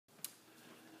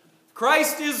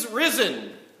Christ is risen.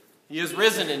 He is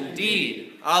risen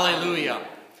indeed. Alleluia.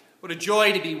 What a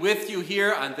joy to be with you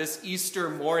here on this Easter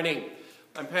morning.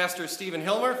 I'm Pastor Stephen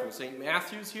Hilmer from St.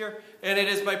 Matthew's here, and it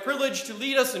is my privilege to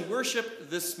lead us in worship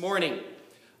this morning.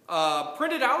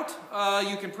 Printed out,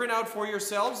 you can print out for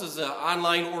yourselves as an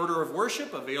online order of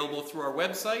worship available through our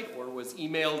website or was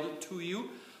emailed to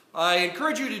you. I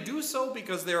encourage you to do so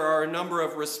because there are a number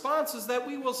of responses that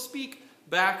we will speak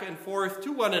back and forth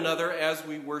to one another as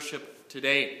we worship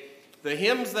today. The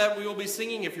hymns that we will be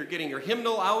singing, if you're getting your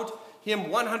hymnal out, hymn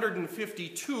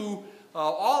 152,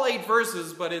 all 8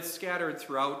 verses, but it's scattered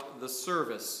throughout the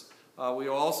service. We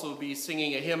will also be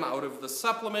singing a hymn out of the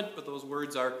supplement, but those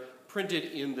words are printed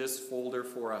in this folder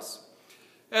for us.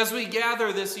 As we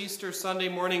gather this Easter Sunday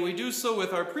morning, we do so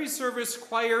with our pre-service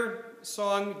choir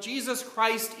song, Jesus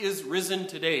Christ is Risen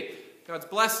Today. God's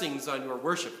blessings on your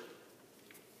worship.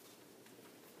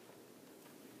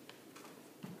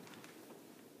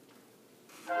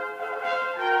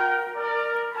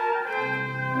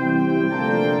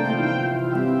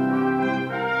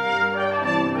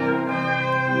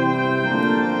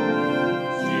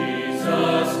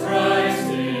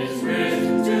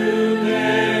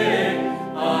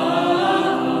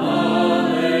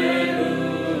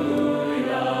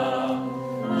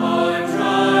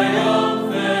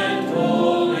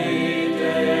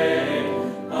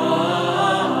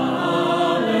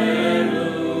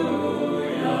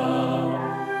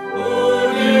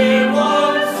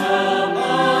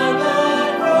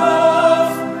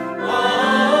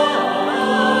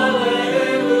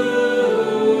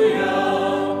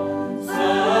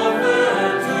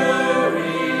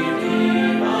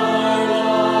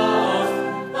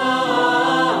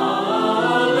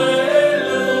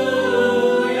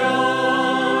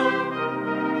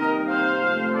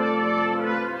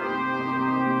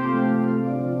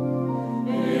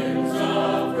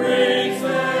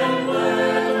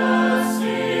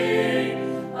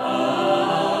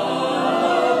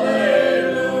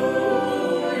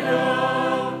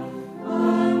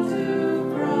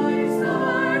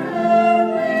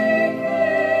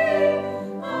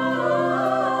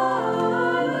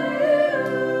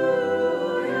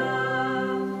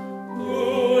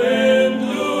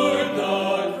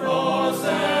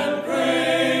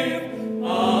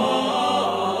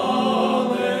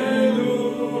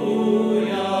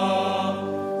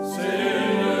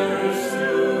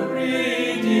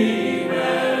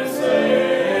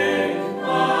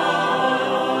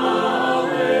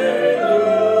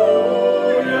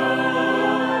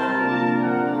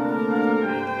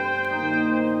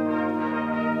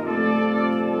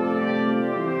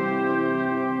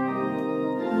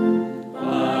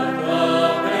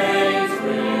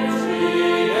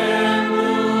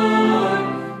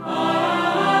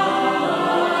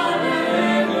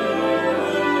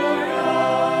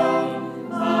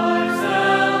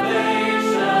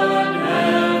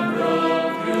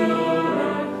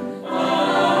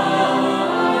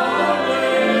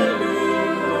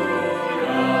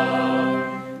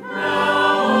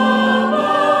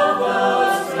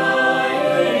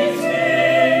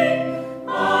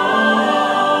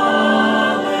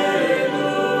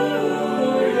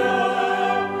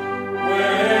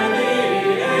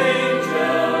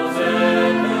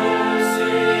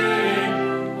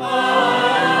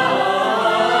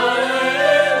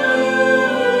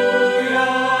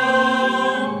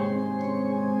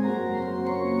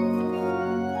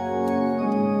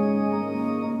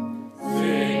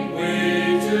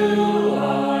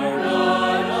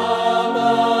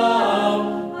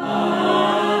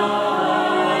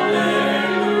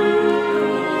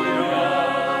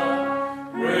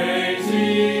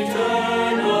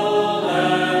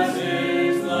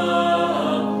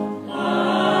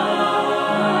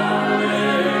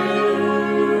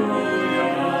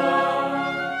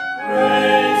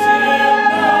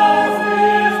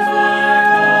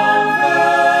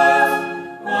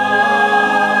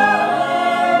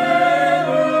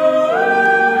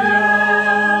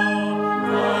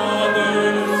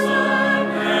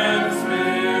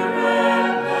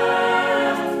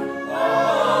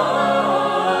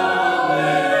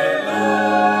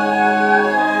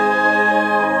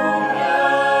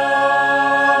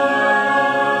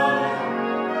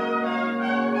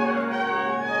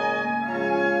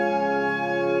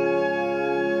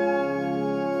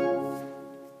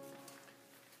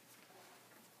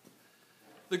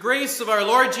 The grace of our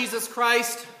Lord Jesus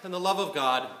Christ and the love of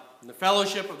God and the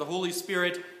fellowship of the Holy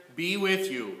Spirit be with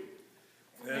you.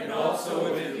 And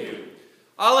also with you.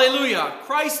 Alleluia!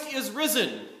 Christ is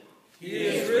risen. He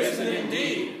is risen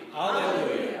indeed.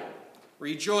 Alleluia.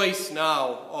 Rejoice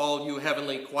now, all you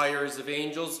heavenly choirs of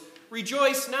angels.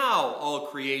 Rejoice now, all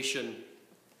creation.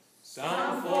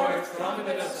 Sound forth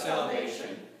trumpet of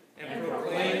salvation, and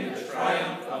proclaim the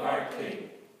triumph of our King.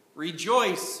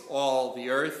 Rejoice, all the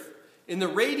earth, in the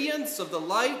radiance of the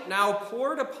light now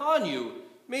poured upon you,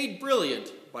 made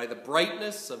brilliant by the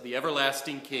brightness of the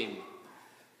everlasting King.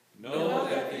 Know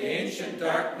that the ancient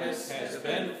darkness has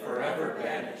been forever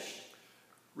banished.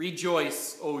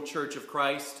 Rejoice, O Church of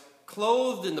Christ,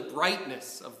 clothed in the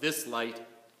brightness of this light.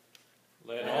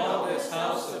 Let all this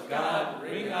house of God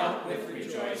ring out with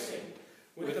rejoicing,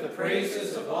 with the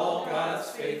praises of all God's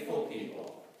faithful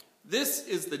people. This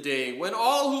is the day when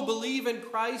all who believe in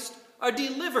Christ are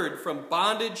delivered from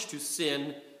bondage to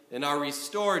sin and are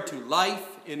restored to life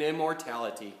in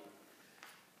immortality.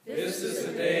 This is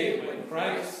the day when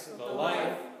Christ, the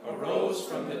life, arose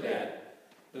from the dead.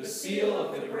 The seal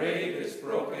of the grave is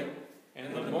broken,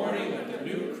 and the morning of the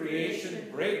new creation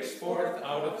breaks forth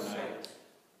out of night.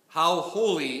 How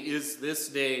holy is this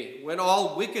day when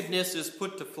all wickedness is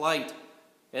put to flight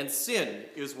and sin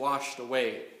is washed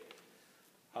away.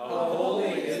 How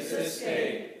holy is this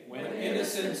day when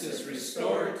innocence is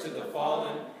restored to the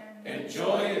fallen and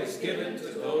joy is given to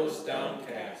those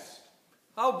downcast.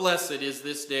 How blessed is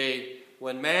this day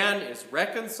when man is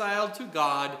reconciled to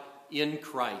God in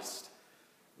Christ.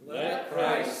 Let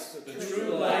Christ, the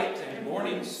true light and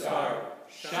morning star,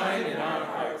 shine in our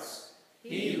hearts,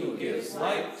 he who gives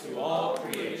light to all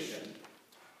creation.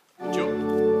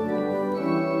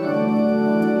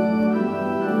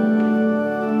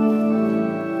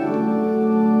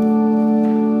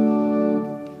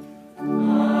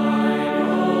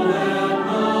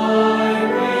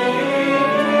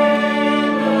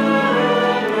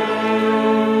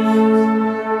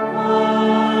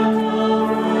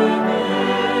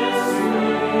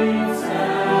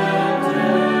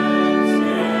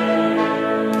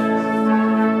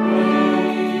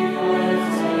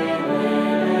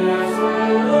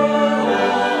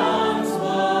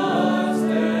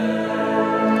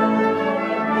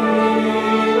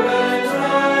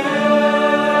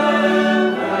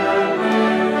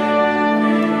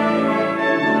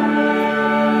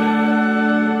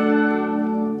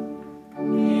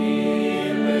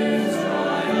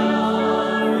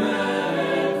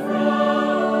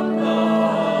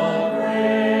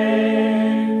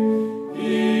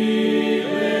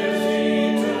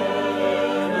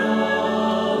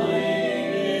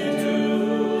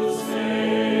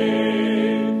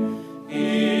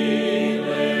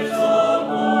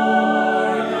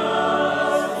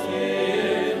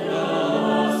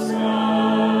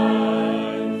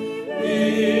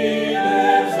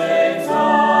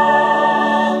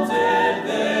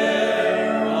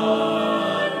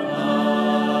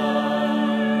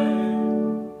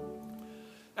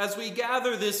 As we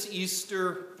gather this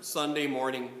Easter Sunday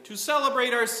morning to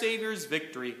celebrate our Savior's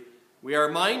victory, we are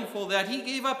mindful that he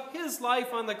gave up his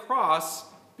life on the cross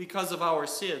because of our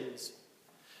sins.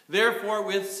 Therefore,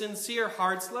 with sincere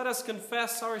hearts, let us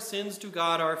confess our sins to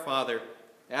God our Father,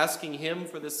 asking him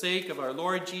for the sake of our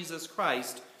Lord Jesus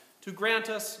Christ to grant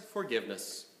us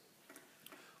forgiveness.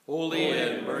 Holy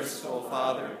and merciful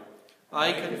Father,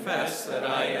 I confess that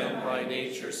I am by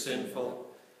nature sinful,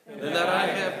 and that I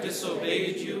have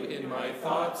disobeyed you in my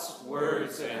thoughts,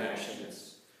 words, and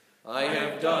actions. I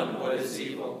have done what is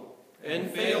evil,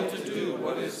 and failed to do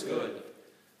what is good.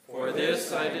 For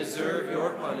this I deserve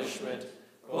your punishment,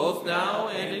 both now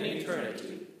and in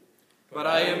eternity. But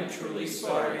I am truly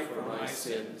sorry for my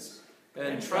sins,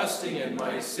 and trusting in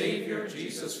my Savior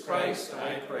Jesus Christ,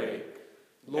 I pray,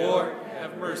 Lord,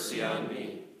 have mercy on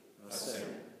me, a sinner.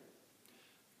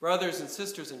 Brothers and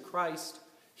sisters in Christ,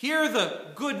 hear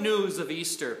the good news of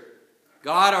Easter.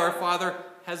 God our Father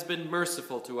has been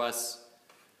merciful to us.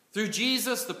 Through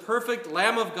Jesus, the perfect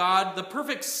Lamb of God, the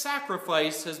perfect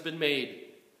sacrifice has been made.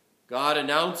 God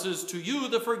announces to you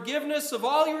the forgiveness of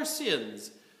all your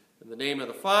sins. In the name of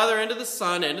the Father, and of the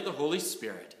Son, and of the Holy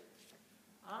Spirit.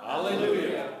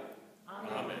 Alleluia.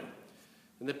 Amen.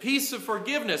 In the peace of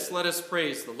forgiveness, let us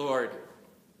praise the Lord.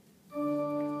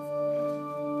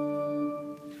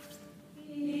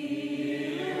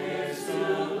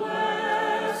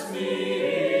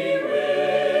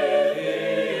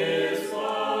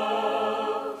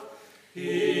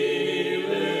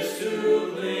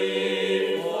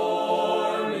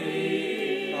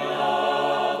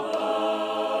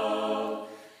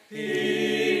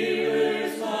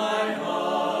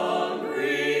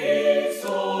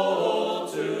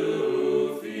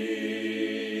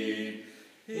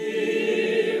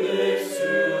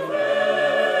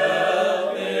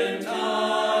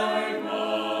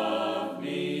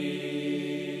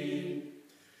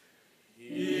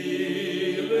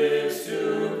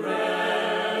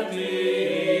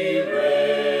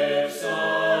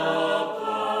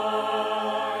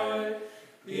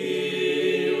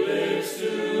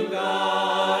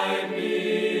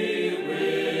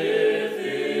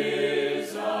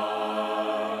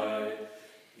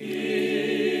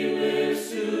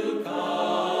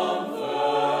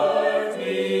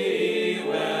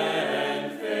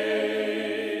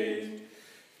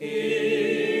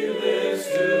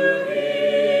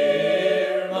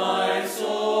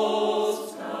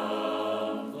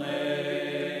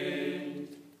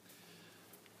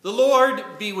 The Lord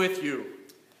be with you.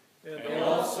 And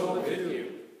also with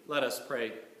you. Let us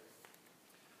pray.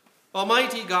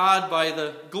 Almighty God, by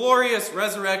the glorious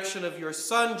resurrection of your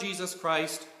Son, Jesus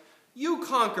Christ, you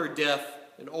conquered death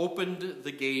and opened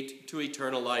the gate to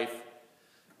eternal life.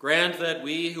 Grant that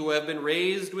we who have been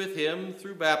raised with him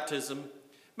through baptism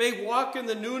may walk in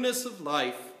the newness of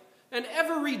life and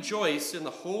ever rejoice in the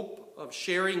hope of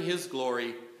sharing his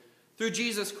glory. Through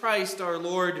Jesus Christ our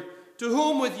Lord, to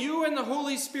whom with you and the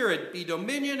Holy Spirit be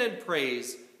dominion and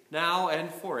praise, now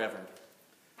and forever.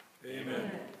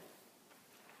 Amen.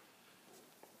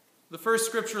 The first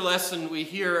scripture lesson we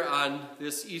hear on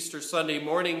this Easter Sunday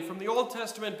morning from the Old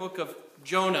Testament book of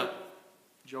Jonah.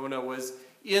 Jonah was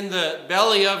in the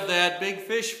belly of that big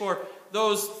fish for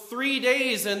those 3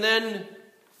 days, and then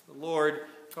the Lord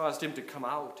caused him to come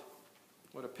out.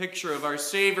 What a picture of our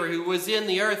Savior who was in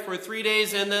the earth for 3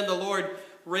 days, and then the Lord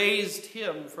raised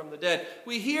him from the dead.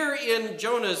 We hear in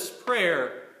Jonah's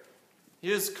prayer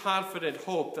his confident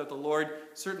hope that the Lord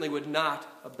certainly would not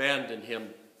abandon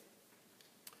him.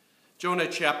 Jonah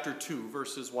chapter 2,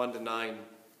 verses 1 to 9.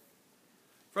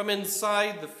 From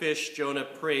inside the fish, Jonah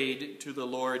prayed to the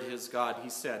Lord his God. He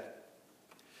said,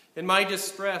 "In my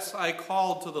distress I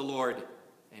called to the Lord,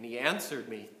 and he answered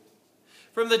me.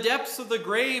 From the depths of the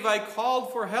grave I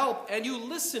called for help, and you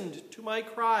listened to my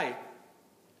cry.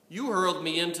 You hurled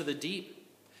me into the deep,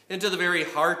 into the very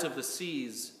heart of the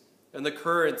seas, and the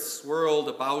currents swirled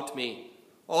about me.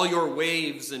 All your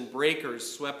waves and breakers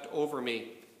swept over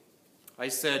me. I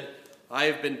said, I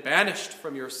have been banished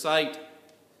from your sight,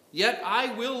 yet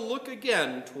I will look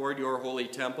again toward your holy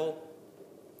temple.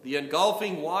 The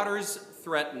engulfing waters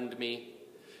threatened me,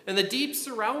 and the deep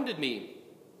surrounded me.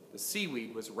 The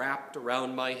seaweed was wrapped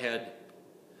around my head.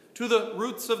 To the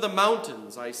roots of the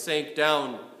mountains I sank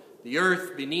down. The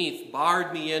earth beneath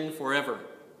barred me in forever.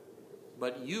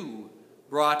 But you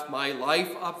brought my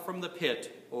life up from the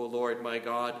pit, O Lord my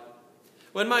God.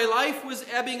 When my life was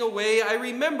ebbing away, I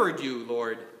remembered you,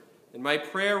 Lord, and my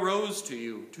prayer rose to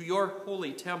you, to your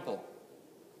holy temple.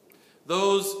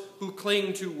 Those who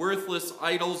cling to worthless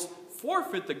idols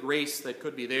forfeit the grace that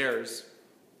could be theirs.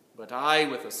 But I,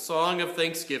 with a song of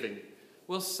thanksgiving,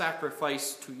 will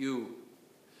sacrifice to you.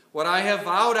 What I have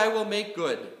vowed I will make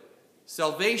good.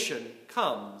 Salvation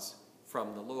comes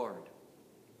from the Lord."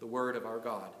 The word of our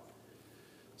God.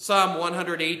 Psalm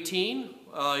 118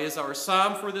 is our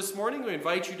psalm for this morning. We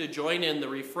invite you to join in the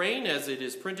refrain as it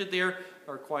is printed there.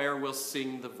 Our choir will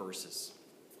sing the verses.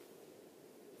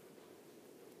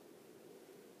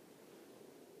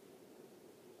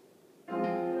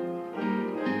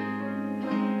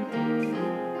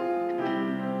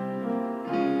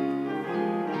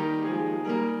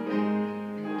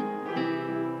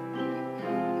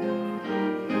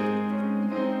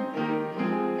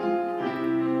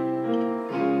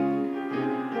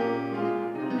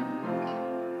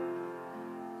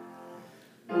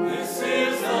 This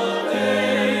is the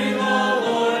day the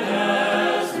Lord has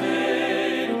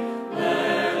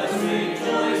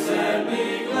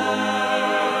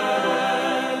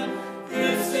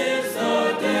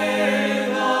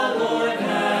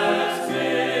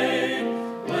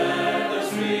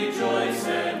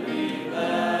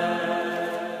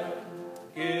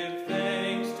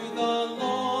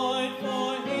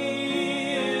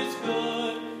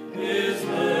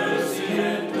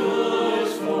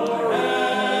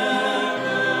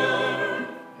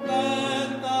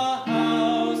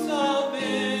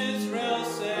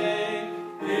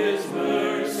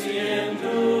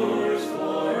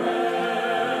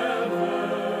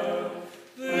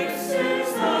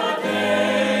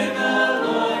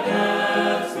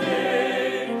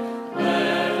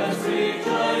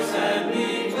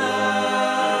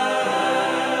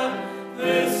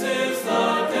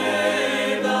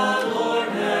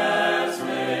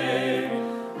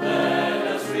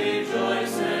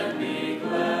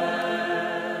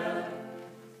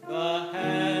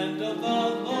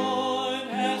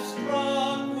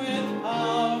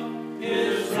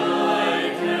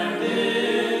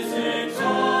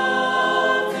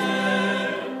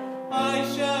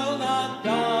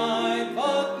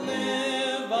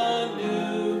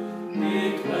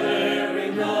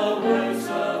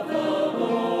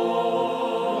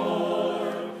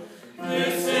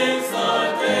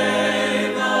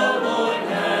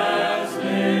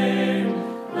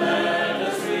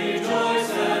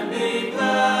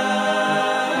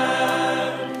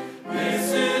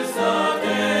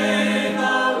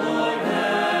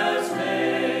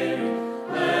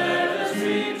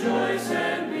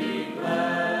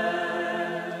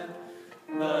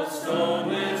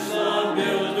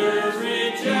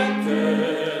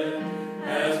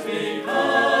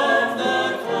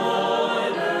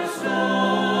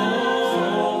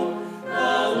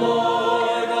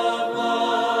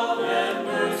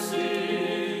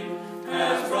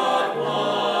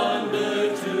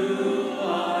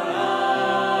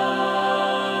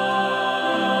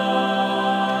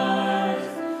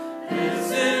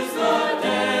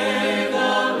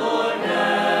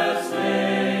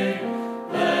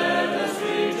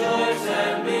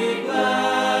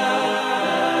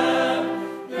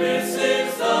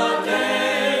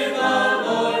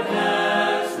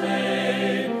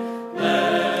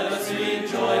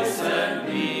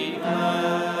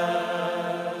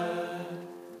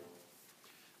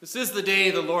 'Tis the day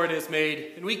the Lord has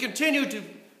made, and we continue to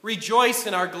rejoice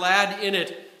and are glad in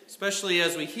it, especially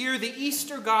as we hear the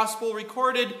Easter Gospel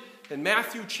recorded in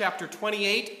Matthew chapter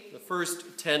 28, the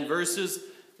first 10 verses.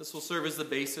 This will serve as the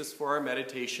basis for our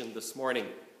meditation this morning.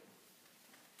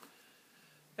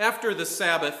 After the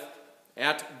Sabbath,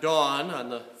 at dawn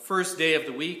on the first day of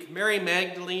the week, Mary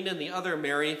Magdalene and the other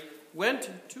Mary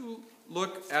went to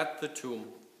look at the tomb.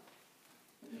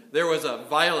 There was a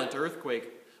violent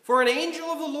earthquake, for an angel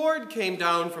of the Lord came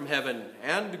down from heaven,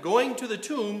 and going to the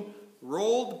tomb,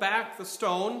 rolled back the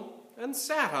stone and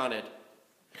sat on it.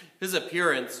 His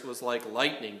appearance was like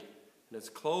lightning, and his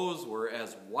clothes were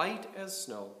as white as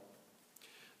snow.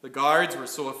 The guards were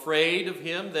so afraid of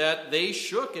him that they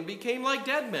shook and became like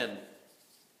dead men.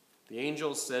 The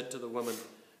angel said to the woman,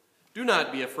 "Do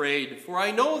not be afraid, for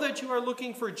I know that you are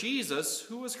looking for Jesus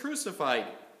who was crucified.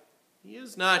 He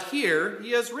is not here,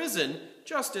 he has risen,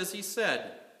 just as he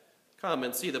said. Come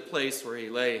and see the place where he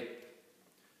lay.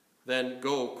 Then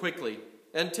go quickly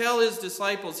and tell his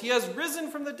disciples, he has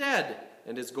risen from the dead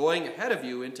and is going ahead of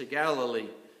you into Galilee.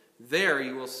 There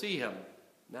you will see him.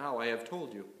 Now I have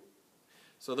told you."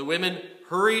 So the women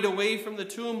hurried away from the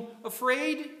tomb,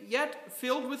 afraid yet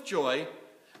filled with joy,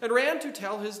 and ran to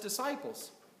tell his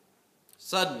disciples.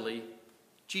 Suddenly,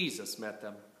 Jesus met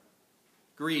them.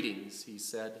 "Greetings," he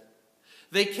said.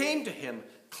 They came to him,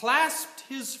 clasped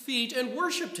his feet, and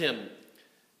worshipped him.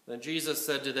 Then Jesus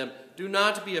said to them, "Do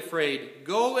not be afraid.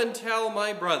 Go and tell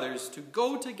my brothers to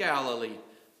go to Galilee.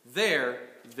 There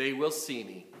they will see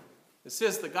me." This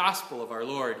is the gospel of our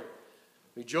Lord.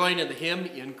 We join in the hymn,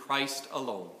 "In Christ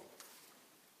Alone."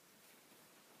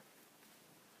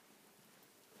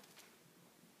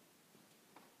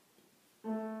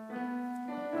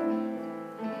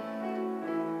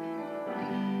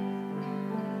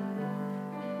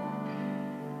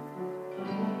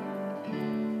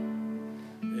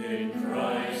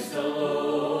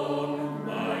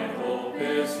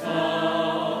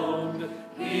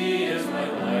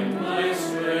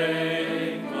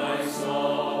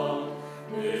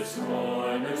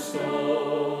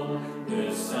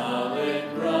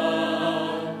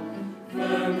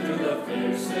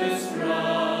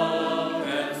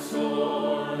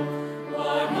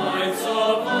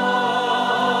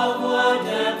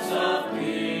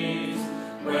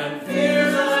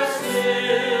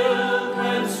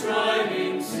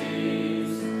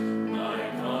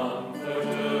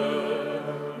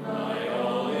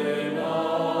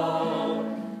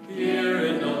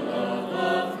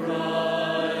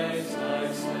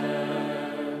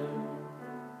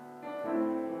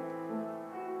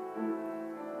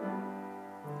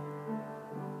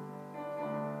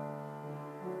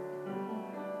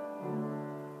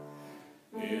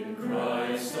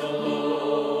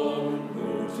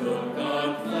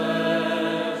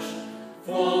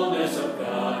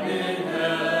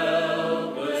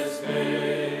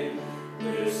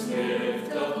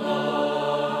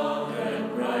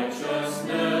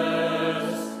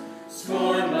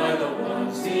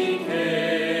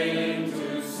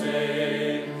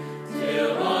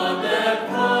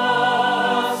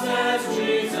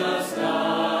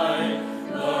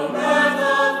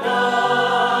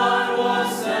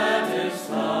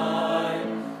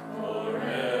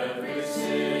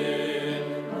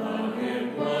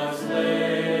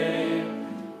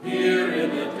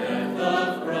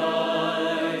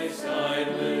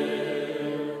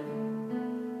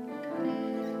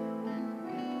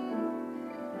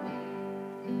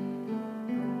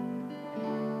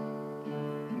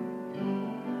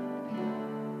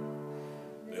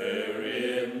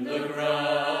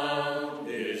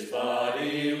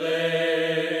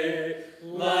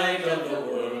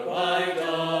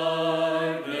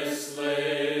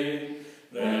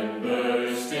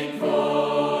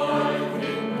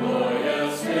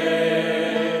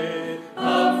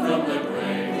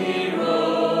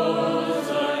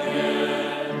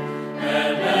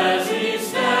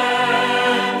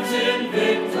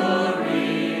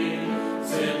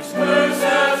 Curse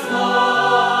has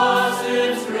lost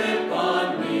its grip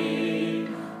on me.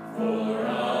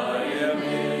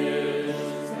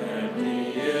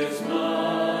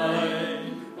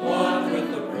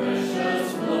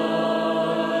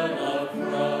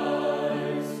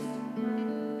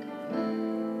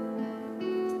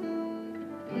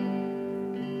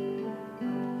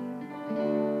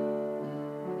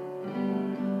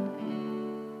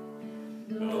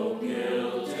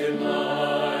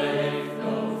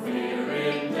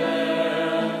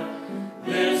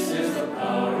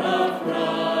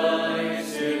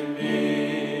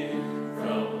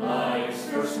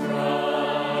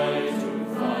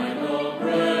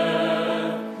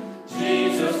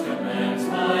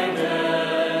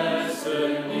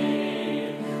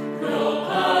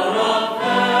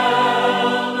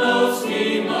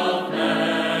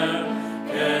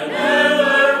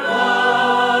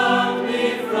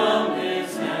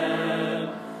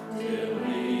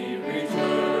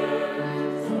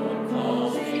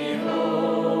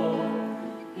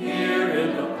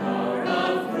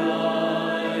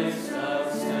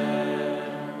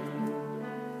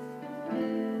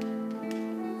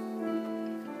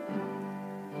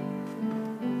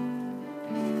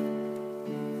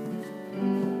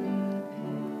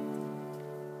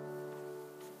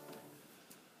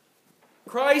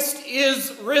 Christ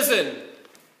is risen.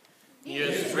 He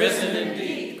is risen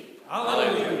indeed.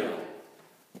 Hallelujah.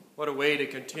 What a way to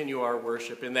continue our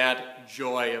worship in that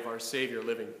joy of our Savior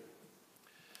living.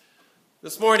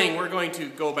 This morning, we're going to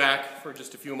go back for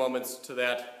just a few moments to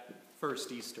that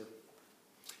first Easter.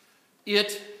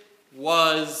 It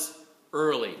was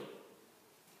early.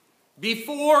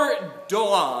 Before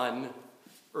dawn,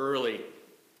 early.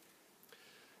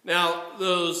 Now,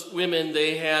 those women,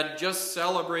 they had just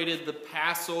celebrated the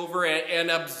Passover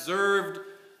and observed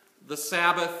the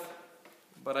Sabbath,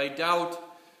 but I doubt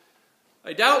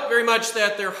very much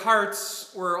that their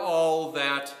hearts were all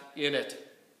that in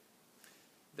it.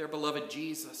 Their beloved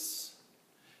Jesus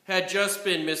had just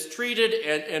been mistreated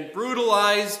and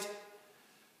brutalized.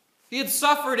 He had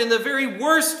suffered in the very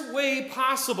worst way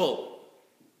possible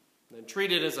and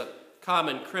treated as a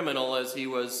common criminal as he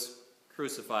was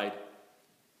crucified.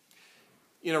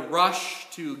 In a rush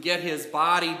to get his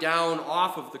body down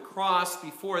off of the cross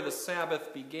before the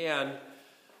Sabbath began,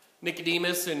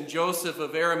 Nicodemus and Joseph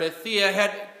of Arimathea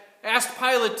had asked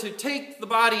Pilate to take the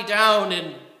body down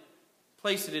and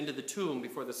place it into the tomb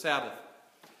before the Sabbath.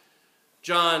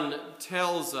 John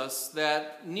tells us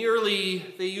that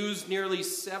they used nearly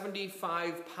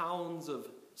 75 pounds of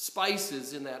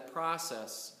spices in that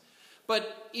process.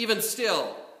 But even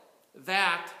still,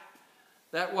 that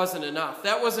wasn't enough.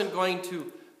 That wasn't going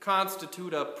to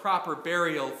constitute a proper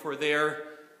burial for their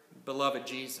beloved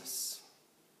Jesus.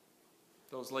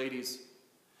 Those ladies,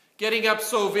 getting up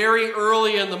so very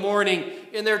early in the morning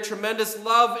in their tremendous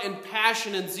love and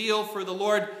passion and zeal for the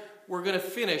Lord, were going to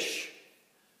finish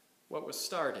what was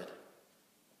started.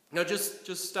 Now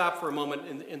just stop for a moment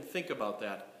and think about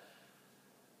that.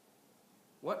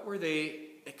 What were they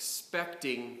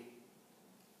expecting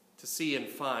to see and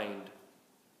find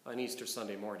on Easter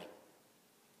Sunday morning?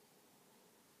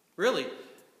 Really,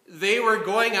 they were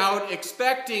going out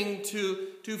expecting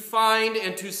to find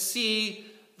and to see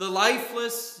the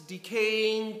lifeless,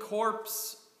 decaying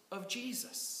corpse of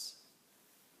Jesus.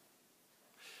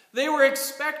 They were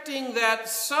expecting that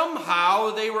somehow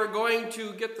they were going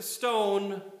to get the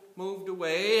stone moved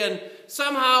away, and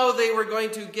somehow they were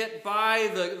going to get by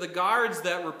the guards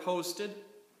that were posted.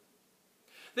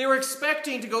 They were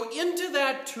expecting to go into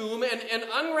that tomb and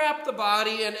unwrap the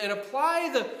body and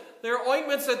apply their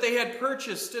ointments that they had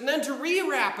purchased, and then to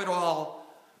rewrap it all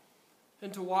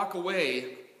and to walk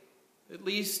away, at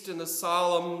least in the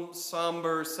solemn,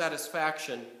 somber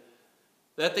satisfaction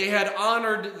that they had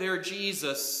honored their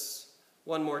Jesus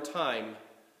one more time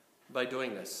by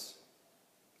doing this,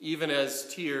 even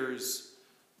as tears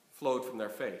flowed from their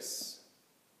face.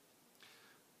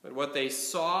 But what they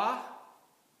saw,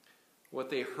 what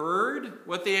they heard,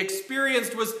 what they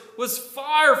experienced was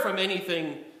far from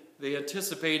anything they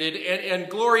anticipated, and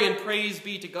glory and praise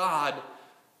be to God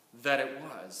that it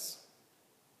was.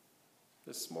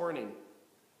 This morning,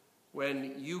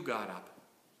 when you got up,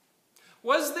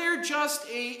 was there just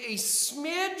a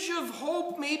smidge of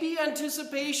hope, maybe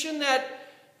anticipation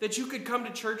that you could come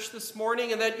to church this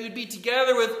morning and that you'd be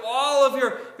together with all of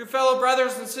your fellow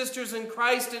brothers and sisters in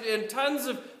Christ and tons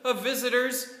of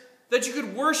visitors, that you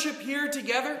could worship here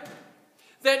together,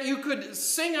 that you could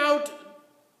sing out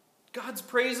God's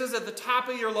praises at the top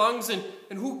of your lungs, and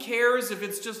who cares if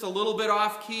it's just a little bit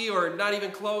off key or not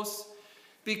even close,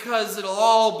 because it'll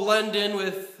all blend in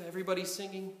with everybody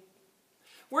singing?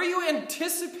 Were you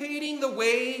anticipating the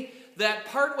way that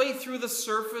partway through the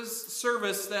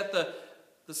service that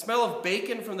the smell of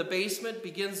bacon from the basement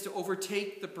begins to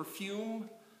overtake the perfume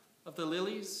of the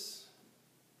lilies?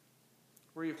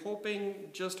 Were you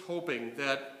just hoping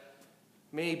that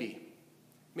maybe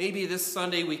this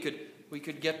Sunday we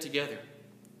could get together?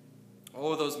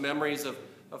 Oh, those memories of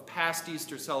past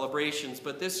Easter celebrations,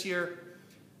 but this year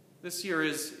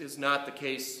is not the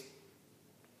case.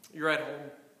 You're at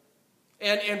home.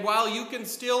 And while you can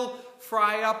still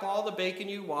fry up all the bacon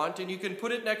you want, and you can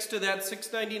put it next to that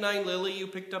 $6.99 lily you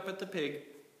picked up at the Pig,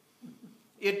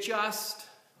 it just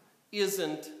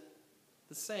isn't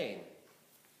the same.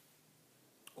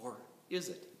 Or is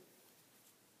it?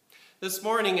 This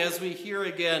morning, as we hear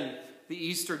again the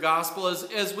Easter Gospel,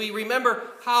 as we remember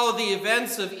how the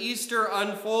events of Easter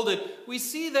unfolded, we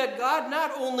see that God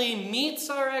not only meets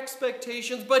our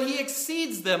expectations, but He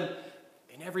exceeds them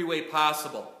in every way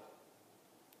possible.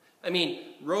 I mean,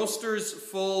 roasters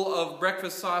full of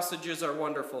breakfast sausages are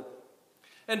wonderful,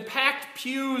 and packed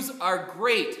pews are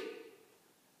great,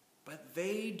 but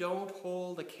they don't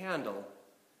hold a candle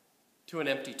to an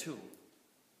empty tomb.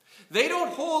 They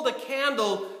don't hold a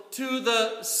candle to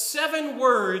the 7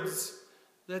 words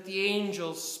that the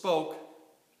angels spoke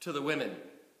to the women.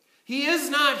 He is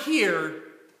not here,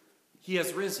 He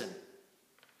has risen.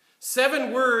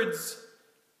 7 words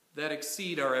that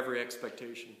exceed our every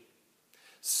expectation.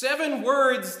 7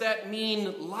 words that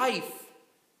mean life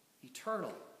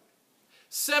eternal.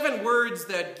 7 words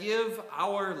that give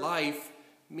our life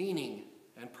meaning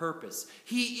and purpose.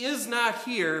 He is not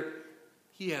here,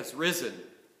 he has risen.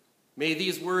 May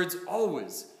these words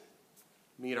always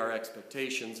meet our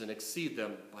expectations and exceed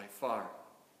them by far.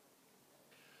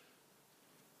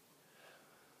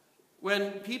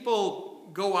 When people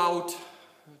go out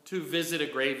to visit a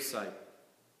gravesite,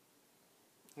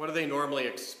 what do they normally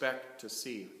expect to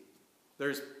see?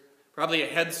 There's probably a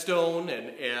headstone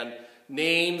and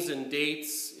names and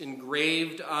dates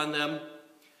engraved on them.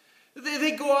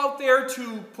 They go out there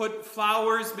to put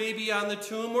flowers maybe on the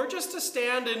tomb, or just to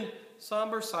stand in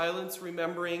somber silence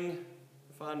remembering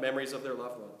the fond memories of their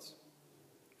loved ones.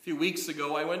 A few weeks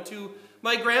ago, I went to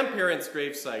my grandparents'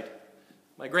 gravesite.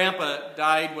 My grandpa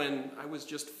died when I was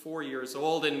just 4 years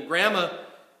old, and Grandma,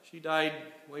 she died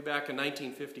way back in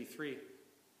 1953.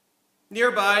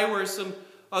 Nearby were some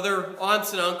other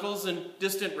aunts and uncles and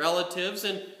distant relatives,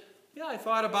 and I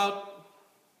thought about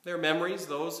their memories,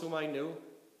 those whom I knew.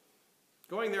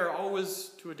 Going there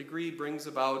always, to a degree, brings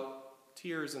about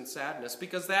tears and sadness,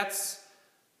 because that's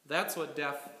what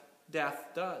death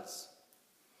does.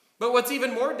 But what's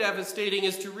even more devastating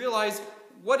is to realize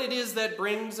what it is that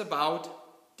brings about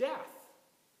death,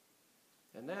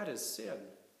 and that is sin.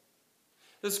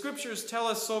 The scriptures tell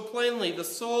us so plainly, the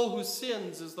soul who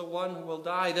sins is the one who will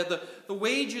die, that the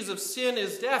wages of sin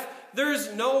is death.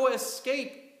 There's no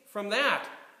escape from that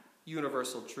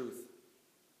universal truth.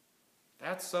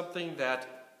 That's something that,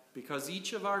 because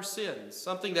each of our sins,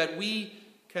 something that we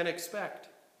can expect.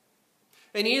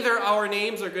 And either our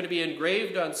names are going to be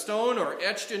engraved on stone or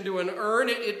etched into an urn,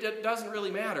 it doesn't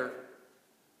really matter.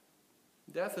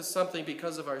 Death is something,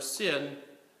 because of our sin,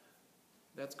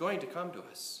 that's going to come to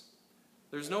us.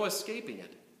 There's no escaping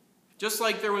it. Just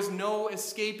like there was no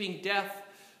escaping death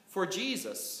for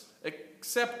Jesus,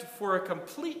 except for a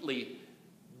completely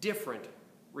different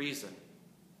reason.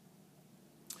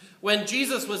 When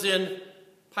Jesus was in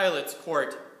Pilate's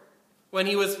court, when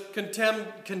he was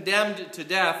condemned to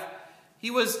death, he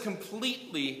was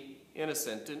completely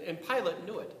innocent, and Pilate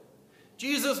knew it.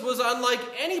 Jesus was unlike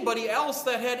anybody else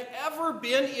that had ever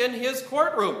been in his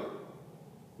courtroom.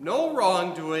 No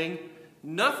wrongdoing,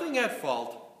 nothing at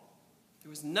fault.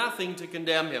 There was nothing to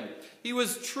condemn him. He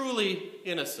was truly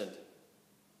innocent.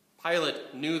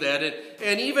 Pilate knew that,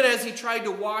 and even as he tried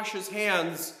to wash his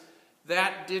hands,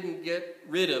 that didn't get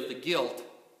rid of the guilt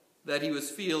that he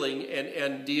was feeling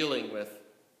and dealing with.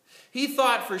 He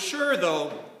thought for sure,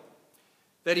 though,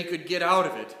 that he could get out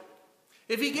of it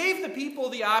if he gave the people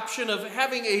the option of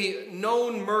having a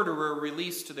known murderer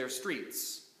released to their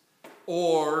streets,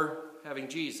 or having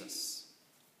Jesus.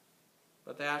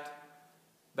 But that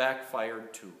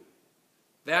backfired too.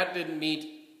 That didn't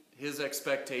meet his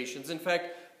expectations. In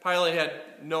fact, Pilate had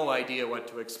no idea what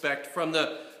to expect, from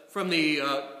the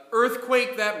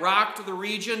earthquake that rocked the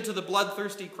region to the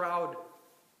bloodthirsty crowd,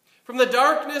 from the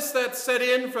darkness that set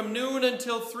in from noon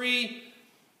until 3,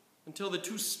 until the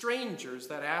 2 strangers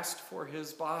that asked for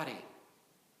his body.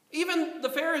 Even the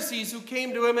Pharisees who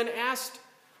came to him and asked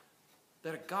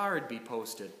that a guard be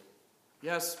posted.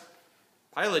 Yes,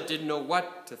 Pilate didn't know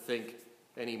what to think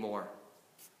anymore.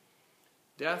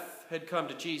 Death had come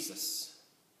to Jesus,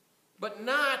 but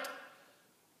not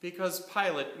because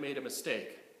Pilate made a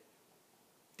mistake.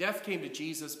 Death came to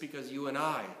Jesus because you and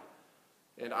I,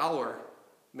 and our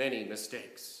many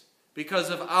mistakes, because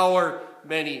of our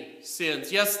many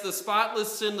sins. Yes, the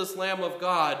spotless, sinless Lamb of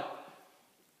God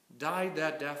died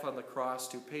that death on the cross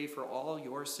to pay for all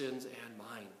your sins and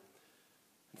mine.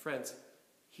 And friends,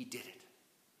 he did it.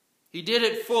 He did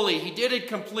it fully. He did it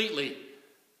completely.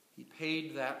 He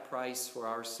paid that price for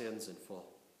our sins in full.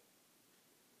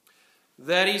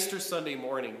 That Easter Sunday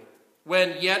morning,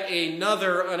 when yet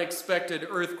another unexpected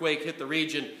earthquake hit the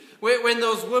region, when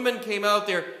those women came out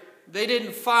there, they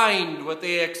didn't find what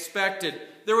they expected.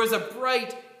 There was a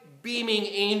bright, beaming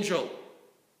angel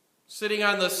sitting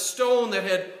on the stone that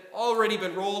had already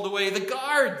been rolled away. The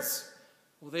guards,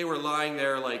 well, they were lying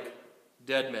there like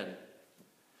dead men.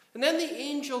 And then the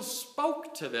angel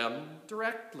spoke to them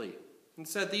directly and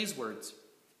said these words,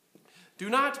 "Do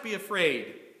not be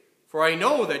afraid, for I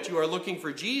know that you are looking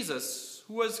for Jesus,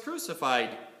 who was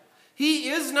crucified. He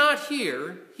is not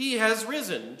here. He has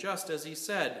risen, just as he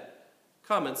said.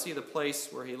 Come and see the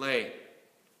place where he lay."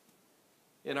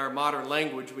 In our modern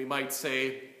language, we might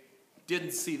say,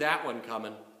 didn't see that one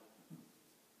coming.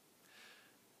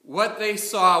 What they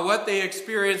saw, what they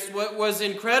experienced, what was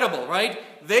incredible, right?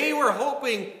 They were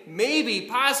hoping, maybe,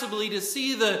 possibly, to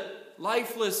see the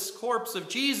lifeless corpse of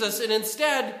Jesus, and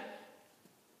instead,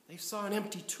 they saw an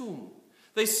empty tomb.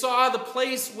 They saw the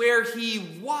place where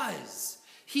he was.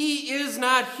 He is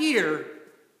not here.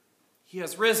 He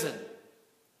has risen.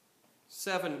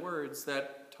 7 words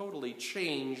that totally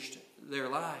changed their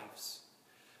lives.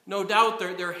 No doubt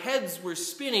their heads were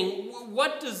spinning.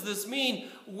 What does this mean?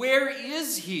 Where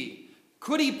is he?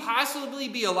 Could he possibly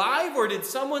be alive, or did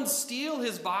someone steal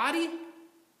his body?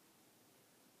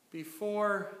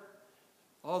 Before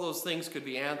all those things could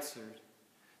be answered,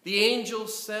 the angel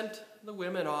sent the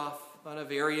women off on a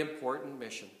very important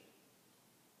mission.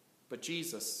 But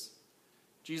Jesus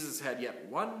had yet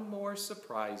one more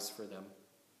surprise for them.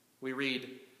 We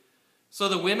read, "So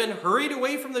the women hurried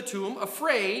away from the tomb,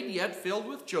 afraid yet filled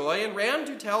with joy, and ran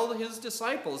to tell his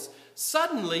disciples.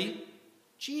 Suddenly,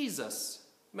 Jesus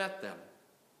met them.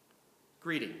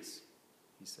 'Greetings,'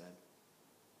 he said.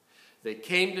 They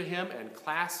came to him and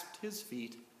clasped his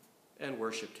feet and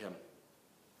worshiped him.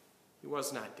 He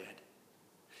was not dead.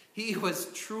 He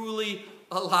was truly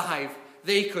alive.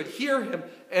 They could hear him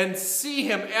and see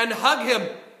him and hug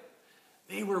him.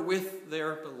 They were with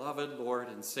their beloved Lord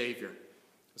and Savior,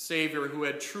 a Savior who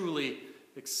had truly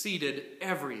exceeded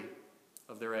every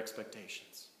of their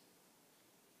expectations.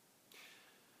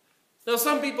 Now,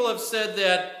 some people have said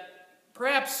that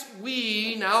perhaps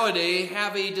we nowadays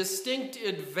have a distinct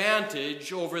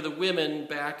advantage over the women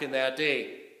back in that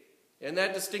day. And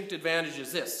that distinct advantage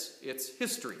is this: it's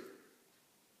history.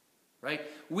 Right?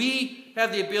 We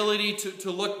have the ability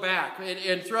to look back.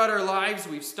 And throughout our lives,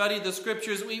 we've studied the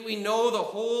scriptures. We know the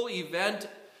whole event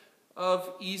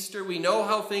of Easter. We know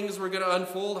how things were going to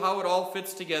unfold, how it all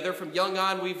fits together. From young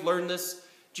on, we've learned this.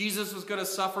 Jesus was going to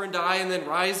suffer and die and then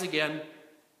rise again.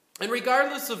 And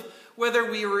regardless of whether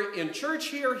we were in church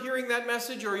here hearing that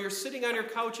message or you're sitting on your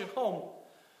couch at home,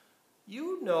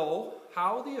 you know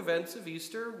how the events of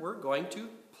Easter were going to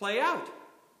play out.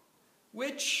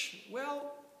 Which,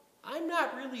 well, I'm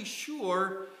not really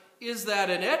sure, is that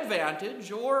an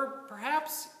advantage or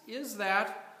perhaps is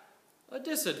that a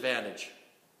disadvantage?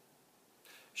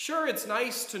 Sure, it's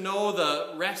nice to know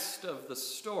the rest of the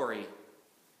story,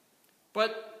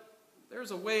 but there's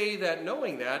a way that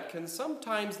knowing that can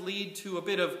sometimes lead to a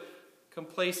bit of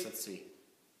complacency.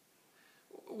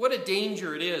 What a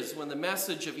danger it is when the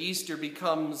message of Easter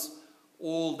becomes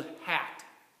old hat.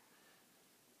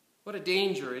 What a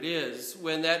danger it is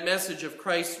when that message of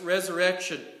Christ's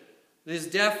resurrection, his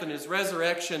death and his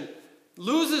resurrection,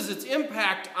 loses its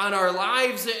impact on our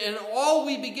lives, and all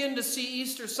we begin to see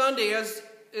Easter Sunday as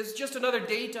is just another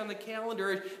date on the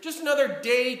calendar, just another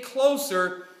day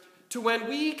closer to when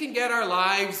we can get our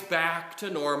lives back to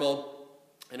normal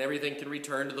and everything can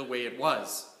return to the way it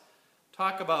was.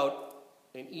 Talk about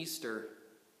an Easter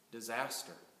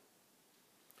disaster.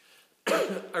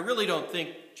 I really don't think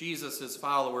Jesus'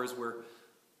 followers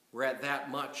were at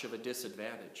that much of a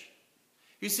disadvantage.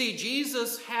 You see,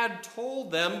 Jesus had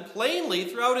told them plainly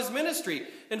throughout his ministry.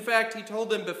 In fact, he told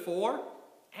them before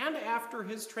and after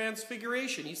his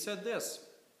transfiguration. He said this: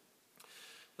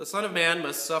 "The Son of Man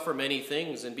must suffer many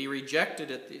things and be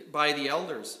rejected by the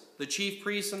elders, the chief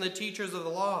priests and the teachers of the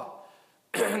law,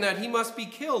 and that he must be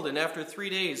killed and after 3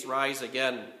 days rise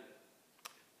again."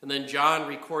 And then John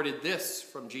recorded this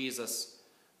from Jesus,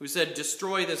 who said,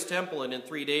 "Destroy this temple, and in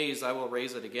 3 days I will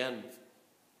raise it again."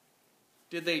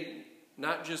 Did they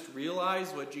not just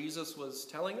realize what Jesus was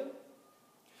telling them?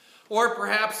 Or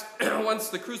perhaps once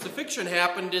the crucifixion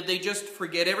happened, did they just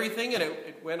forget everything and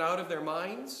it went out of their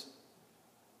minds?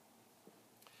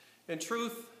 In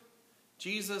truth,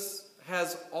 Jesus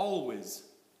has always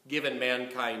given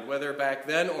mankind, whether back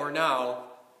then or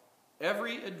now,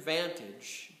 every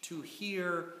advantage to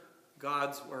hear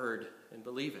God's word and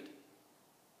believe it.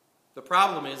 The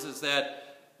problem is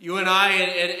that you and I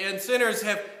and sinners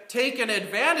have taken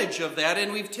advantage of that,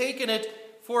 and we've taken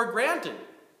it for granted.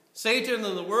 Satan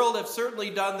and the world have certainly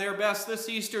done their best this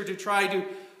Easter to try to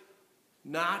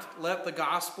not let the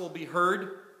gospel be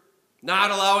heard,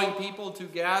 not allowing people to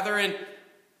gather, and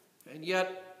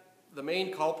yet the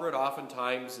main culprit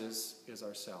oftentimes is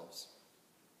ourselves.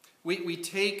 We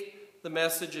take the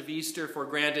message of Easter for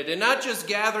granted, and not just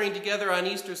gathering together on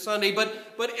Easter Sunday,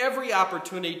 but every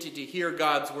opportunity to hear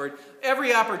God's word,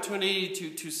 every opportunity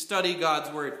to study God's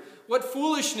word. What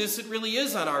foolishness it really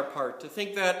is on our part to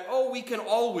think that, we can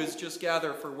always just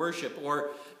gather for worship,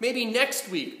 or maybe next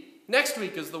week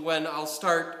is the when I'll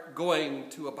start going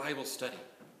to a Bible study.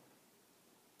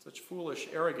 Such foolish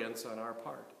arrogance on our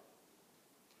part.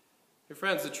 Dear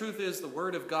friends, the truth is the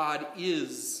Word of God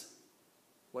is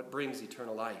what brings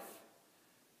eternal life.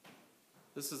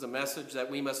 This is a message that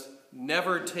we must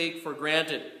never take for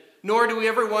granted. nor do we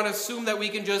ever want to assume that we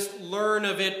can just learn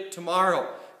of it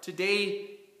tomorrow.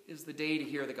 Today is the day to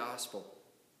hear the gospel.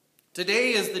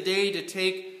 Today is the day to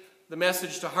take the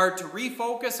message to heart, to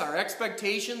refocus our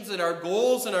expectations and our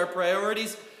goals and our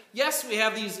priorities. Yes, we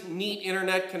have these neat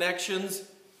internet connections,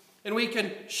 and we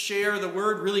can share the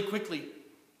word really quickly.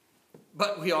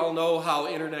 But we all know how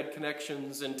internet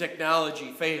connections and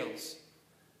technology fails.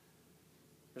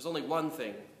 There's only one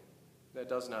thing that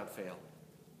does not fail,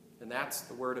 and that's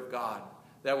the Word of God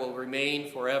that will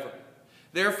remain forever.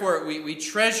 Therefore, we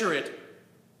treasure it,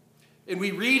 and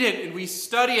we read it, and we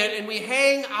study it, and we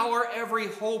hang our every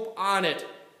hope on it,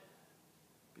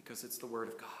 because it's the Word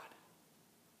of God,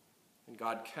 and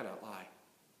God cannot lie.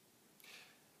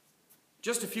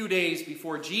 Just a few days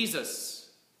before Jesus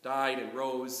died and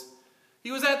rose,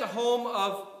 he was at the home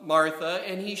of Martha,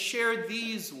 and he shared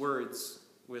these words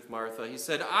with Martha. He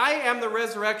said, "I am the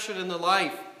resurrection and the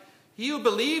life. He who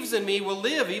believes in me will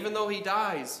live even though he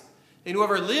dies. And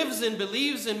whoever lives and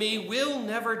believes in me will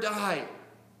never die."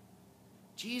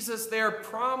 Jesus there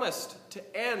promised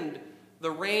to end the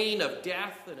reign of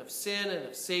death and of sin and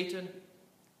of Satan.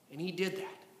 And he did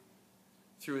that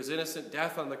through his innocent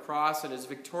death on the cross and his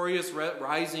victorious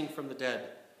rising from the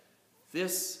dead.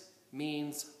 This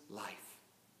means life.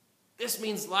 This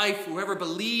means life, whoever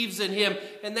believes in him,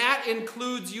 and that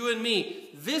includes you and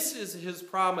me. This is his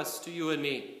promise to you and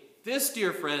me. This,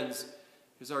 dear friends,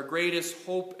 is our greatest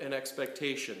hope and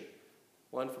expectation,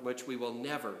 one from which we will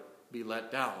never be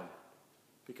let down,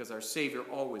 because our Savior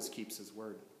always keeps his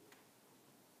word.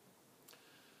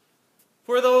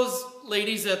 For those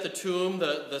ladies at the tomb,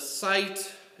 the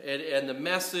sight and the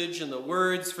message and the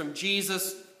words from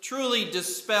Jesus truly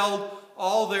dispelled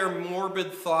all their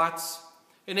morbid thoughts,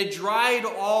 and it dried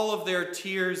all of their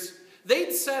tears.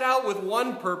 They'd set out with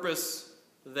one purpose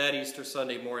that Easter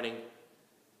Sunday morning,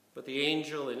 but the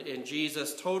angel and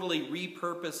Jesus totally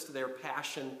repurposed their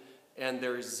passion and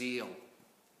their zeal.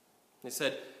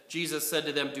 Jesus said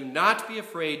to them, "Do not be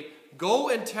afraid. Go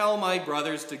and tell my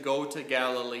brothers to go to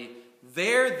Galilee.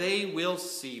 There they will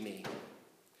see me."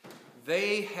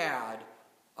 They had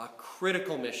a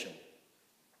critical mission.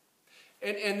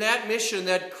 And that mission,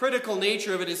 that critical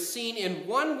nature of it, is seen in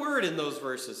one word in those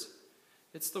verses.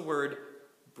 It's the word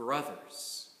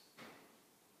brothers.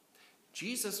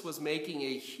 Jesus was making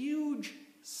a huge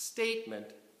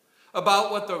statement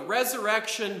about what the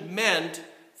resurrection meant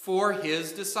for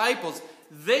his disciples.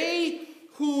 They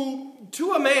who,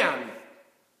 to a man,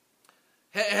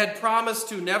 had promised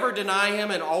to never deny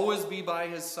him and always be by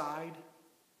his side.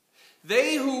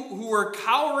 They who were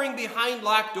cowering behind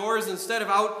locked doors instead of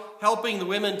out helping the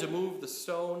women to move the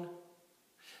stone.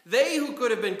 They who could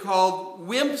have been called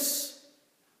wimps,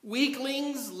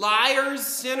 weaklings, liars,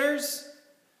 sinners.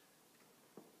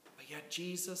 But yet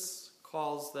Jesus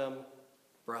calls them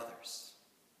brothers.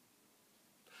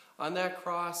 On that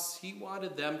cross, he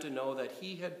wanted them to know that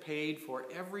he had paid for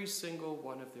every single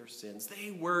one of their sins.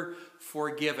 They were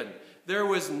forgiven. There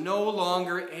was no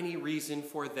longer any reason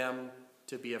for them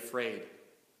to be afraid.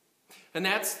 And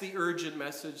that's the urgent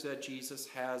message that Jesus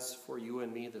has for you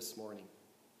and me this morning.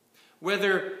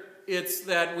 Whether it's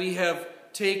that we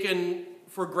have taken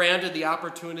for granted the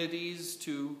opportunities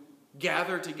to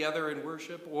gather together and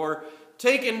worship, or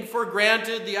taken for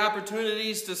granted the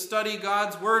opportunities to study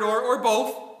God's word, or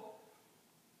both,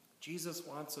 Jesus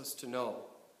wants us to know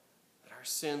that our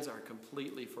sins are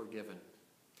completely forgiven.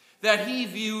 That he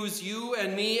views you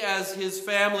and me as his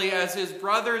family, as his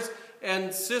brothers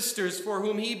and sisters for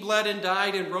whom he bled and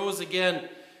died and rose again.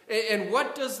 And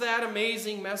what does that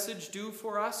amazing message do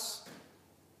for us?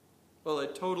 Well,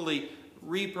 it totally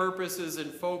repurposes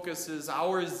and focuses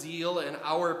our zeal and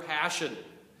our passion.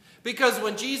 Because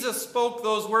when Jesus spoke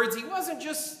those words, he wasn't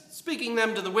just speaking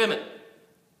them to the women.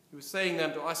 He was saying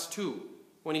them to us too.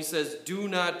 When he says, "Do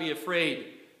not be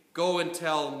afraid, go and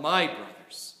tell my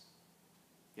brothers."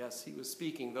 Yes, he was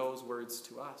speaking those words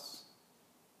to us.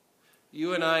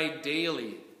 You and I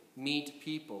daily meet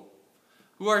people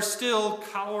who are still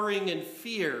cowering in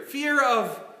fear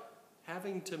of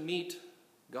having to meet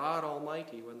God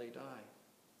Almighty when they die.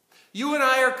 You and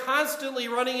I are constantly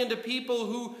running into people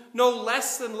who know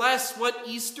less and less what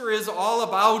Easter is all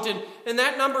about, and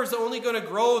that number is only going to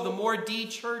grow the more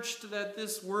de-churched that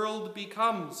this world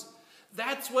becomes.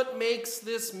 That's what makes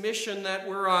this mission that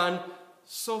we're on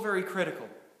so very critical,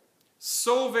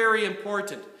 so very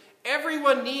important.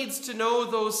 Everyone needs to know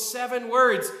those 7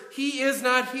 words. He is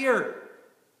not here.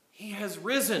 He has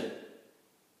risen.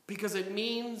 Because it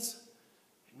means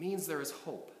there is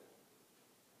hope.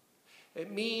 It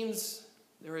means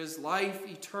there is life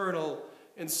eternal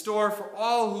in store for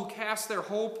all who cast their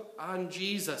hope on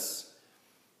Jesus.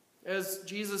 As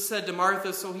Jesus said to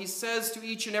Martha, so he says to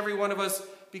each and every one of us,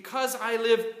 because I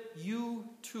live, you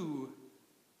too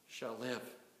shall live.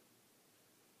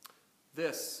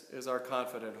 This is our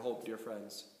confident hope, dear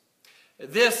friends.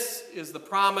 This is the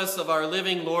promise of our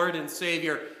living Lord and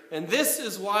Savior, and this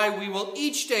is why we will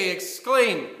each day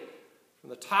exclaim from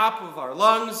the top of our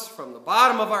lungs, from the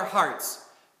bottom of our hearts,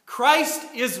 Christ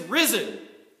is risen.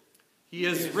 He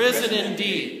is risen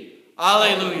indeed.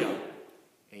 Alleluia.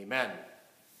 Amen.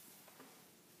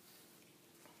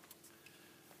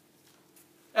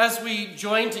 As we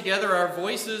join together our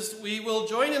voices, we will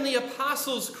join in the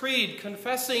Apostles' Creed,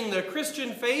 confessing the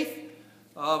Christian faith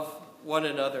of one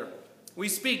another. We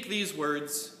speak these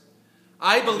words: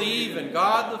 I believe in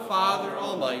God the Father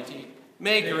Almighty,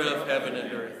 maker of heaven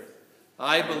and earth.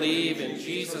 I believe in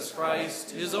Jesus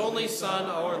Christ, his only Son,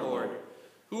 our Lord,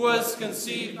 who was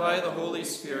conceived by the Holy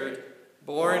Spirit,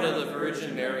 born of the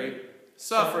Virgin Mary,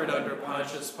 suffered under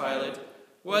Pontius Pilate,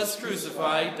 was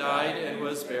crucified, died, and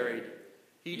was buried.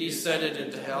 He descended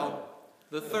into hell.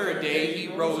 The third day he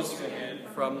rose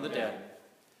from the dead.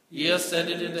 He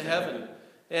ascended into heaven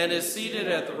and is seated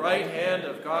at the right hand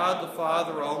of God the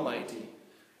Father Almighty.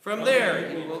 From there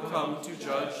he will come to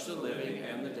judge the living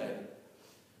and the dead.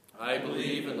 I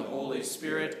believe in the Holy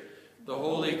Spirit, the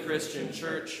holy Christian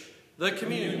church, the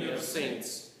communion of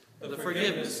saints, the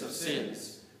forgiveness of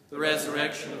sins, the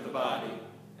resurrection of the body,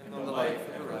 and the life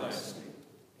everlasting.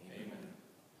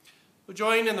 We'll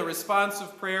join in the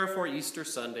responsive prayer for Easter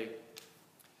Sunday.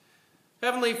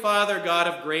 Heavenly Father, God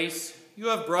of grace, you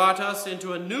have brought us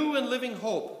into a new and living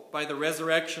hope by the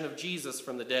resurrection of Jesus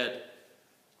from the dead.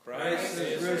 Christ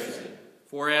is risen.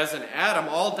 For as in Adam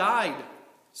all died,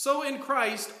 so in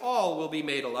Christ all will be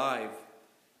made alive.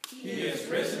 He is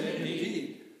risen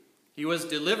indeed. He was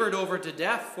delivered over to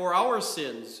death for our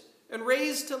sins and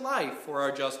raised to life for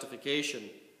our justification.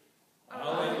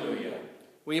 Alleluia.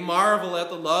 We marvel at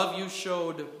the love you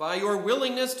showed by your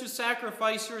willingness to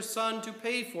sacrifice your Son to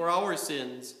pay for our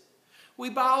sins. We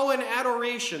bow in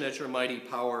adoration at your mighty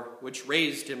power, which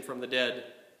raised him from the dead.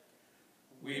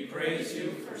 We praise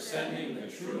you for sending the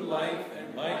true life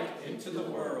and light into the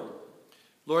world.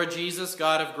 Lord Jesus,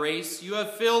 God of grace, you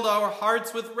have filled our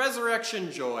hearts with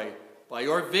resurrection joy by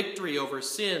your victory over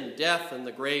sin, death, and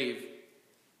the grave.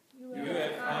 You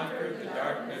have conquered the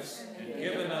darkness and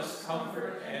given us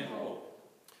comfort and hope.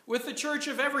 With the church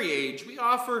of every age, we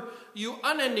offer you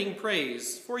unending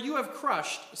praise, for you have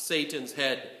crushed Satan's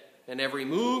head and have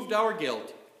removed our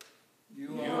guilt.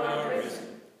 You are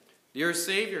risen. Dear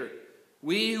Savior,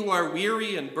 we who are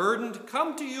weary and burdened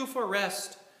come to you for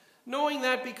rest, knowing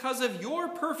that because of your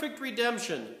perfect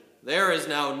redemption, there is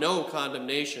now no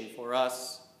condemnation for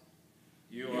us.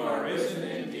 You are risen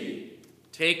indeed.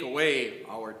 Take away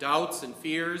our doubts and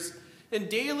fears, and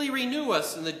daily renew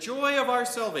us in the joy of our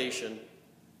salvation.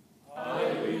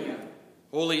 Alleluia.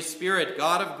 Holy Spirit,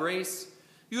 God of grace,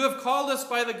 you have called us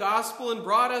by the gospel and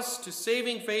brought us to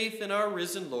saving faith in our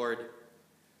risen Lord.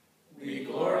 We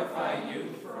glorify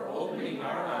you for opening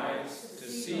our eyes to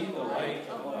see the light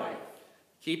of life.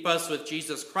 Keep us with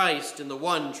Jesus Christ in the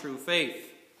one true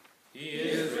faith. He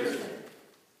is risen.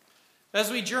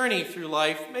 As we journey through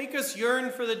life, make us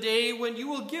yearn for the day when you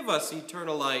will give us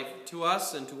eternal life to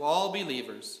us and to all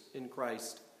believers in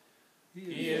Christ.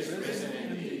 He is risen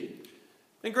indeed.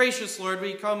 And gracious Lord,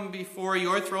 we come before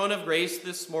your throne of grace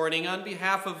this morning on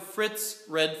behalf of Fritz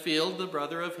Redfield, the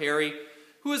brother of Harry,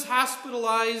 who is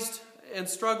hospitalized and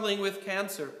struggling with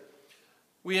cancer.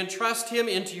 We entrust him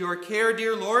into your care,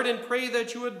 dear Lord, and pray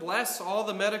that you would bless all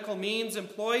the medical means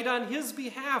employed on his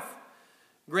behalf.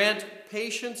 Grant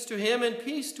patience to him and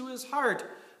peace to his heart,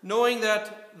 knowing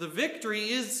that the victory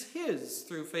is his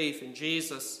through faith in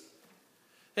Jesus.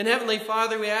 And Heavenly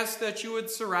Father, we ask that you would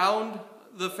surround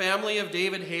the family of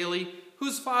David Haley,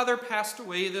 whose father passed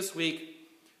away this week.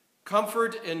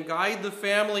 Comfort and guide the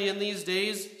family in these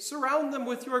days. Surround them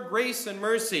with your grace and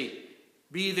mercy.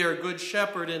 Be their good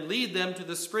shepherd and lead them to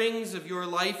the springs of your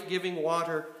life-giving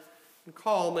water, and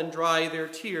calm and dry their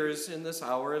tears in this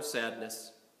hour of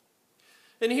sadness.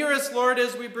 And hear us, Lord,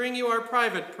 as we bring you our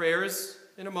private prayers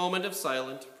in a moment of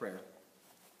silent prayer.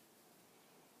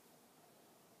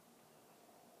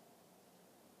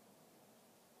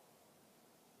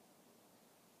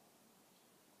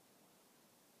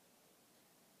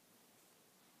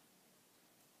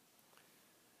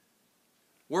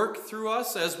 Work through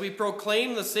us as we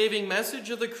proclaim the saving message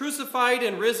of the crucified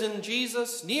and risen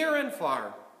Jesus near and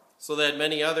far, so that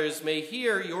many others may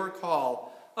hear your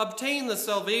call, obtain the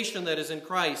salvation that is in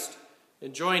Christ,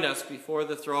 and join us before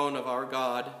the throne of our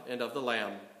God and of the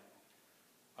Lamb.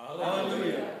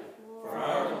 Alleluia. For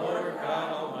our Lord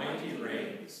God Almighty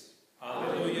reigns.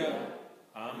 Alleluia.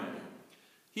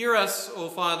 Hear us, O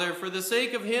Father, for the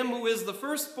sake of him who is the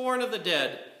firstborn of the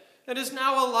dead, and is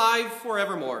now alive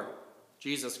forevermore,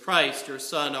 Jesus Christ, your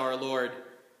Son, our Lord.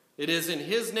 It is in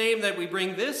his name that we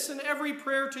bring this and every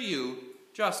prayer to you,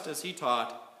 just as he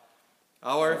taught.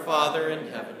 Our Father in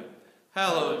heaven,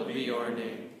 hallowed be your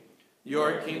name.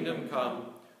 Your kingdom come,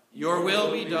 your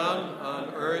will be done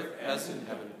on earth as in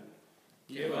heaven.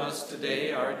 Give us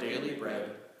today our daily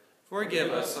bread.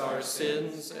 Forgive us our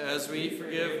sins as we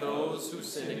forgive those who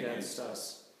sin against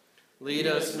us. Lead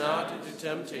us not into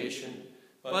temptation,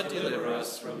 but deliver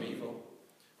us from evil.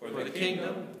 For the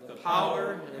kingdom, the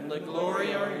power, and the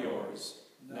glory are yours,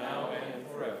 now and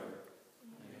forever.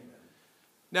 Amen.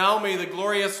 Now may the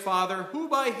glorious Father, who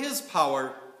by his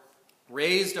power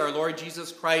raised our Lord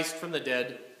Jesus Christ from the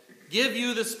dead, give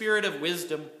you the spirit of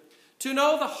wisdom to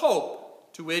know the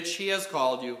hope to which he has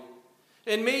called you.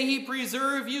 And may he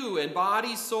preserve you in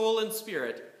body, soul, and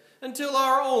spirit until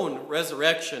our own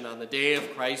resurrection on the day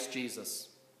of Christ Jesus.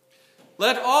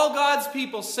 Let all God's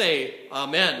people say,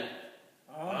 Amen.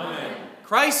 Amen.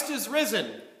 Christ is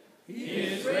risen. He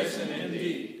is risen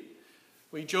indeed.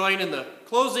 We join in the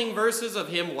closing verses of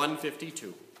hymn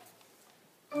 152.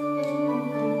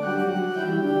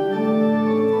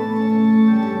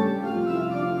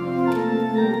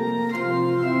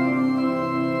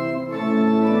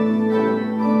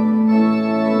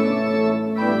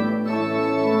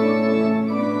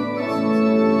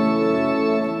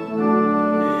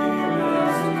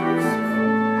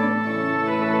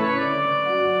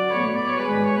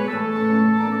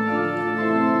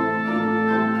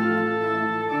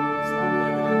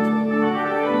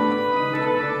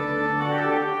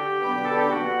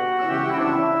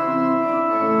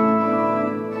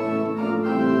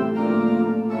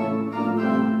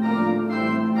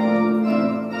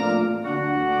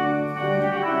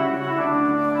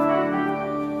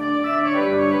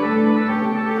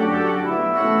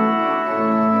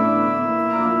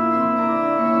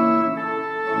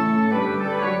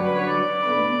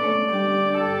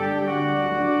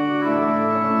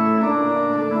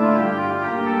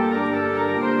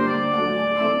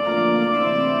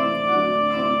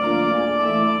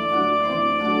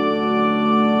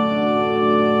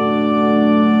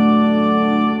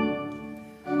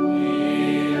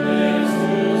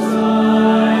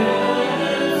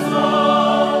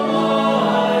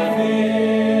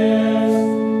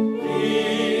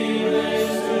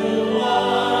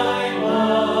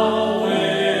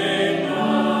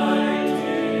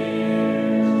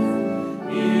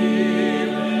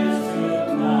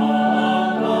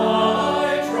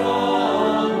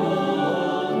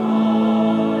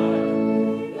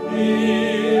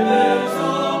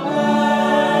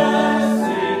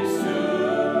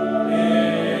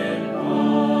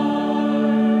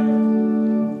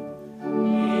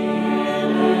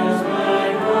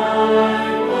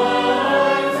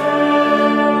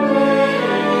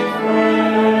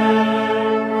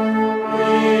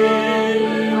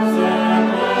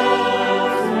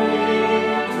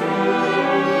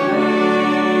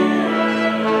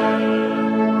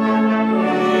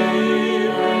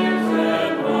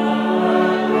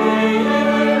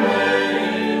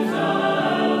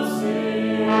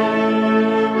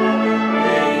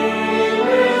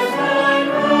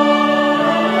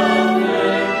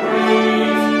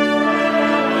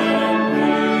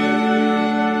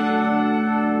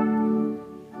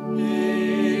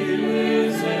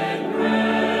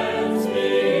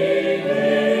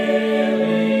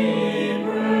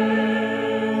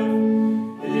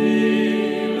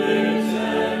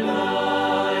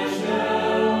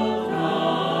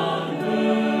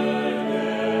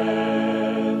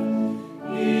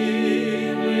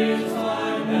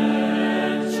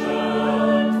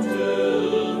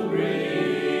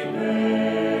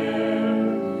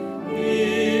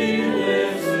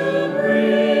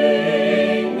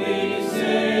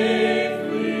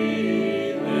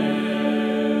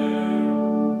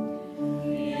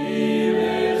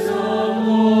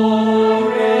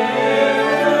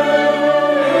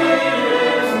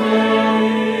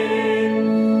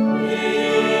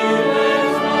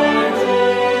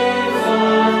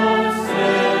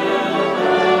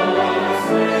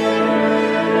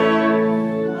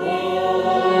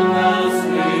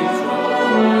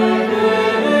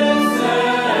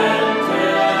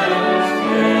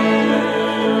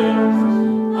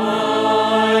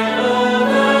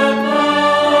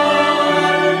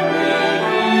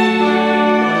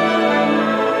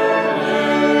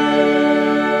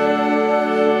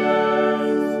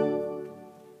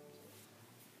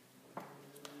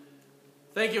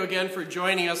 Thank you again for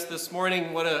joining us this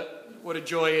morning. What a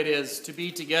joy it is to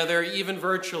be together, even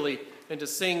virtually, and to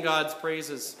sing God's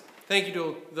praises. Thank you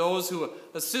to those who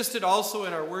assisted also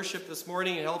in our worship this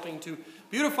morning in helping to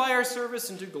beautify our service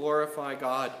and to glorify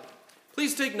God.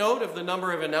 Please take note of the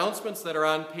number of announcements that are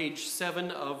on page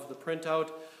 7 of the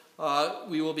printout.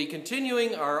 We will be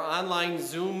continuing our online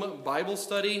Zoom Bible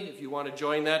study. If you want to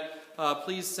join that,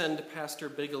 please send Pastor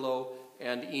Bigelow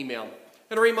an email.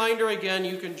 And a reminder again,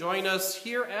 you can join us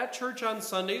here at church on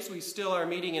Sundays. We still are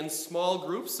meeting in small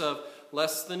groups of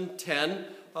less than 10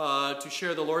 to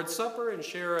share the Lord's Supper and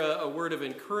share a word of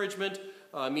encouragement,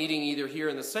 meeting either here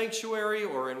in the sanctuary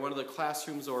or in one of the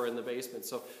classrooms or in the basement.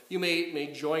 So you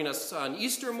may join us on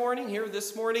Easter morning here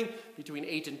this morning between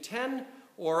 8 and 10,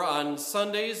 or on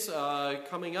Sundays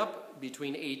coming up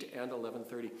between 8 and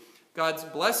 11:30. God's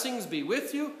blessings be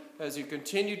with you as you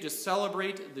continue to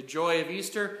celebrate the joy of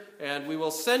Easter, and we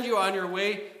will send you on your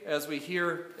way as we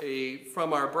hear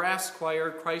from our brass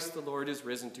choir, Christ the Lord is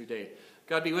risen today.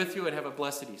 God be with you and have a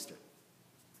blessed Easter.